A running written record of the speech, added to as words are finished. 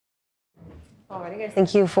Alrighty, guys.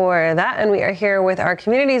 Thank you for that. And we are here with our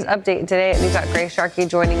communities update today. We've got Grace Sharkey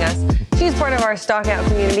joining us. She's part of our Stock Out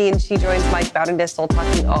community, and she joins Mike Bowden-Distel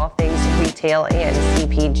talking all things retail and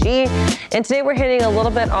CPG. And today we're hitting a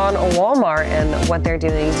little bit on Walmart and what they're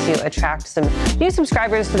doing to attract some new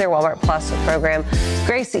subscribers to their Walmart Plus program.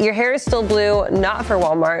 Grace, your hair is still blue, not for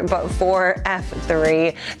Walmart, but for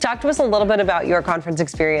F3. Talk to us a little bit about your conference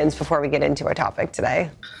experience before we get into our topic today.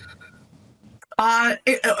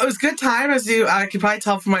 It was a good time, as you could probably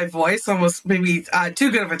tell from my voice, almost maybe too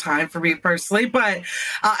good of a time for me personally, but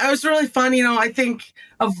it was really fun. I think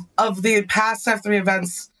of the past F3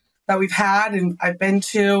 events that we've had and I've been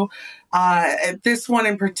to, this one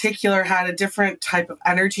in particular had a different type of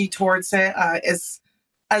energy towards it.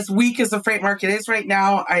 As weak as the freight market is right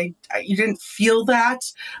now, you didn't feel that.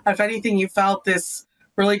 If anything, you felt this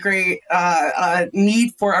really great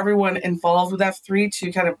need for everyone involved with F3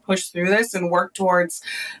 to kind of push through this and work towards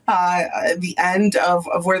the end of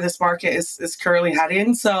where this market is currently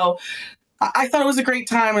heading. So I thought it was a great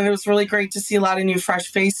time, and it was really great to see a lot of new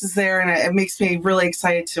fresh faces there, and it makes me really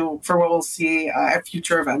excited for what we'll see at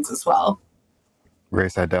future events as well.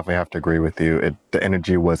 Grace, I definitely have to agree with you. The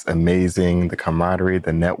energy was amazing, the camaraderie,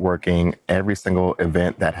 the networking, every single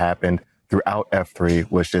event that happened throughout F3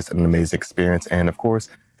 was just an amazing experience. And of course,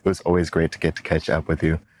 it was always great to get to catch up with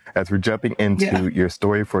you. As we're jumping into your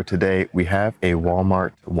story for today, we have a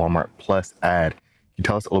Walmart Plus ad. Can you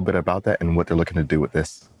tell us a little bit about that and what they're looking to do with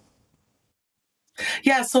this?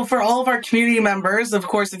 Yeah, so for all of our community members, of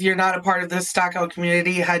course, if you're not a part of this Stock Out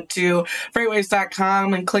community, head to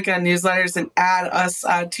freightwaves.com and click on newsletters and add us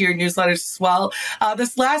to your newsletters as well.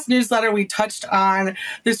 This last newsletter, we touched on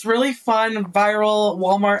this really fun viral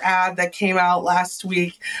Walmart ad that came out last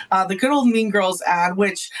week, the good old Mean Girls ad,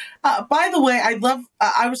 which, by the way,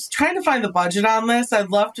 I was trying to find the budget on this. I'd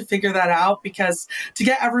love to figure that out, because to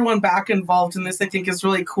get everyone back involved in this, I think is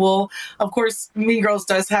really cool. Of course, Mean Girls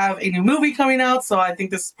does have a new movie coming out, so I think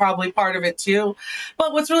this is probably part of it too.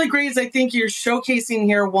 But what's really great is I think you're showcasing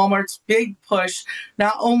here Walmart's big push,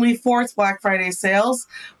 not only for its Black Friday sales,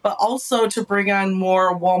 but also to bring on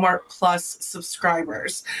more Walmart Plus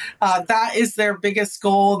subscribers. That is their biggest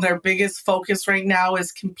goal. Their biggest focus right now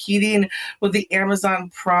is competing with the Amazon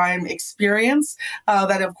Prime experience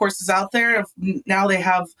that, of course, is out there. Now they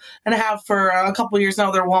have for a couple of years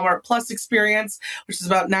now their Walmart Plus experience, which is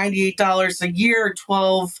about $98 a year,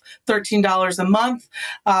 $13 a month.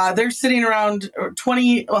 They're sitting around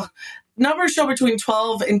 20. Numbers show between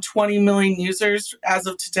 12 and 20 million users as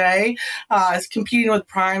of today. It's competing with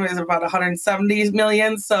Prime is about 170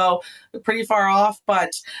 million, so pretty far off.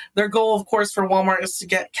 But their goal, of course, for Walmart is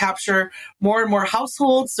to capture more and more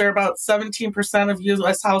households. They're about 17% of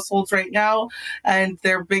U.S. households right now, and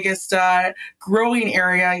their biggest growing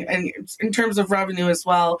area, and in terms of revenue as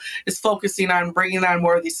well, is focusing on bringing on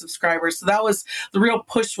more of these subscribers. So that was the real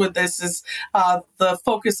push with this. Is the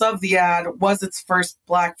focus of the ad was its first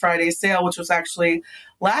Black Friday sale, which was actually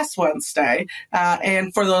last Wednesday.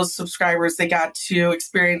 And for those subscribers, they got to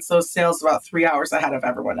experience those sales about 3 hours ahead of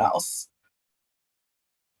everyone else.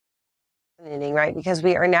 Right? Because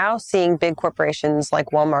we are now seeing big corporations like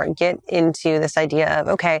Walmart get into this idea of,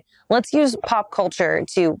 okay, let's use pop culture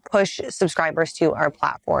to push subscribers to our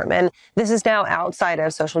platform. And this is now outside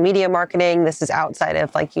of social media marketing. This is outside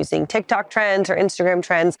of like using TikTok trends or Instagram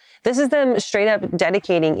trends. This is them straight up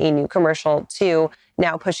dedicating a new commercial to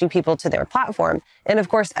now pushing people to their platform. And of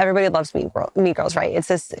course, everybody loves Mean Girls, right? It's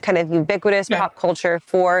this kind of ubiquitous pop culture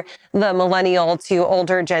for the millennial to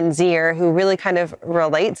older Gen Zer who really kind of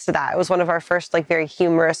relates to that. It was one of our first like very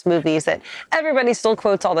humorous movies that everybody still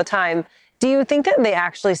quotes all the time. Do you think that they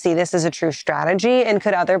actually see this as a true strategy? And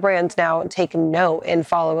could other brands now take note and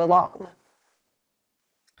follow along?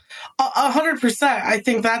 100%. I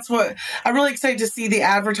think that's what I'm really excited to see, the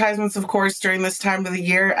advertisements, of course, during this time of the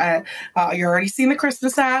year. You're already seeing the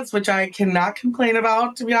Christmas ads, which I cannot complain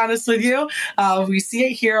about, to be honest with you. We see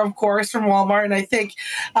it here, of course, from Walmart. And I think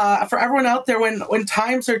for everyone out there, when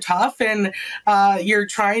times are tough and you're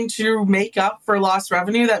trying to make up for lost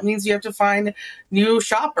revenue, that means you have to find new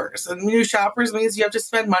shoppers. And new shoppers means you have to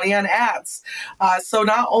spend money on ads. So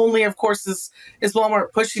not only, of course, is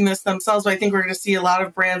Walmart pushing this themselves, but I think we're going to see a lot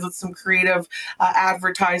of brands with some creative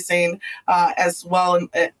advertising as well.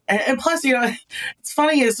 And plus, it's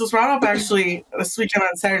funny, is was brought up actually this weekend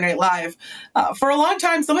on Saturday Night Live. For a long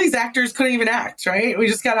time, some of these actors couldn't even act, right? We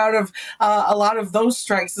just got out of a lot of those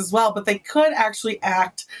strikes as well, but they could actually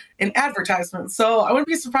act in advertisements. So I wouldn't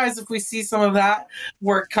be surprised if we see some of that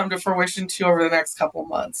work come to fruition too over the next couple of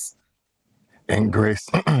months. And Grace,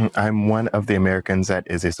 I'm one of the Americans that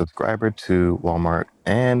is a subscriber to Walmart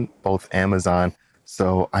and both Amazon.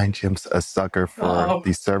 So I'm just a sucker for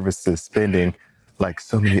these services spending like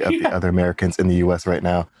so many of the other Americans in the US right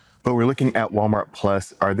now. But we're looking at Walmart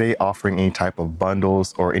Plus. Are they offering any type of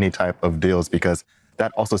bundles or any type of deals? Because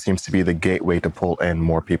that also seems to be the gateway to pull in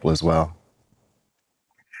more people as well.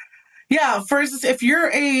 Yeah, for instance, if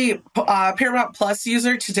you're a Paramount Plus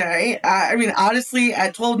user today, I mean, honestly,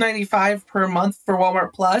 at $12.95 per month for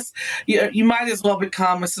Walmart Plus, you might as well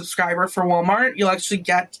become a subscriber for Walmart. You'll actually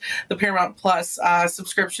get the Paramount Plus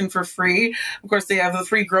subscription for free. Of course, they have the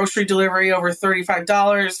free grocery delivery over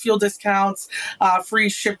 $35, fuel discounts, free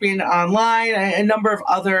shipping online, and a number of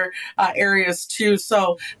other areas too.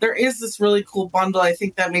 So there is this really cool bundle, I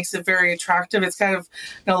think, that makes it very attractive. It's kind of,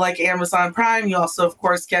 like Amazon Prime. You also, of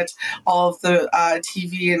course, get all of the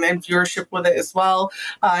TV and viewership with it as well.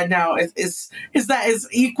 Now, is that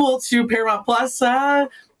equal to Paramount Plus? I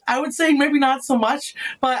would say maybe not so much,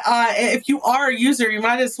 but if you are a user, you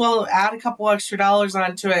might as well add a couple extra dollars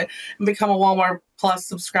onto it and become a Walmart Plus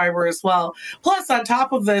subscriber as well. Plus, on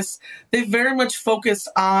top of this, they've very much focused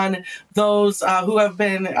on those who have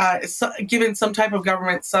been given some type of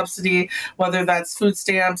government subsidy, whether that's food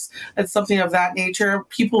stamps and something of that nature.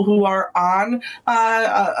 People who are on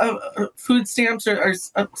food stamps or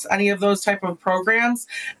any of those type of programs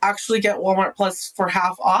actually get Walmart Plus for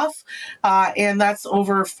half off. And that's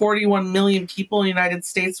over 41 million people in the United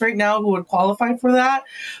States right now who would qualify for that.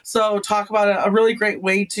 So talk about a really great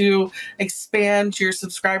way to expand your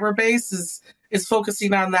subscriber base is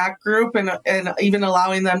focusing on that group and even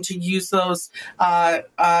allowing them to use those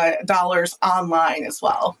dollars online as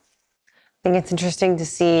well. I think it's interesting to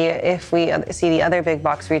see if we see the other big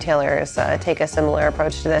box retailers take a similar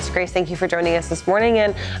approach to this. Grace, thank you for joining us this morning.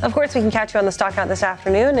 And of course, we can catch you on the Stockout this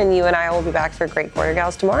afternoon, and you and I will be back for Great Quarter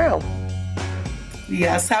Gals tomorrow.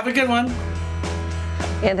 Yes, have a good one.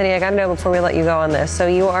 Anthony, I got to know before we let you go on this. So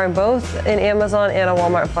you are both an Amazon and a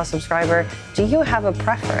Walmart Plus subscriber. Do you have a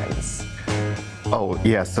preference? Oh,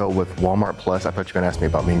 yeah. So with Walmart Plus, I thought you were going to ask me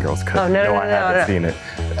about Mean Girls. Oh, no, I haven't seen it.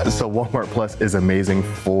 So Walmart Plus is amazing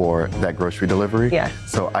for that grocery delivery. Yeah.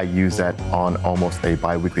 So I use that on almost a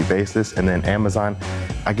bi-weekly basis. And then Amazon,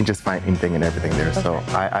 I can just find anything and everything there. Okay. So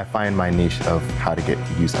I find my niche of how to get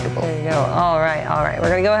use out of both. There you go. All right. We're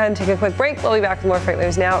going to go ahead and take a quick break. We'll be back with more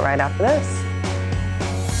FreightWaves Now right after this.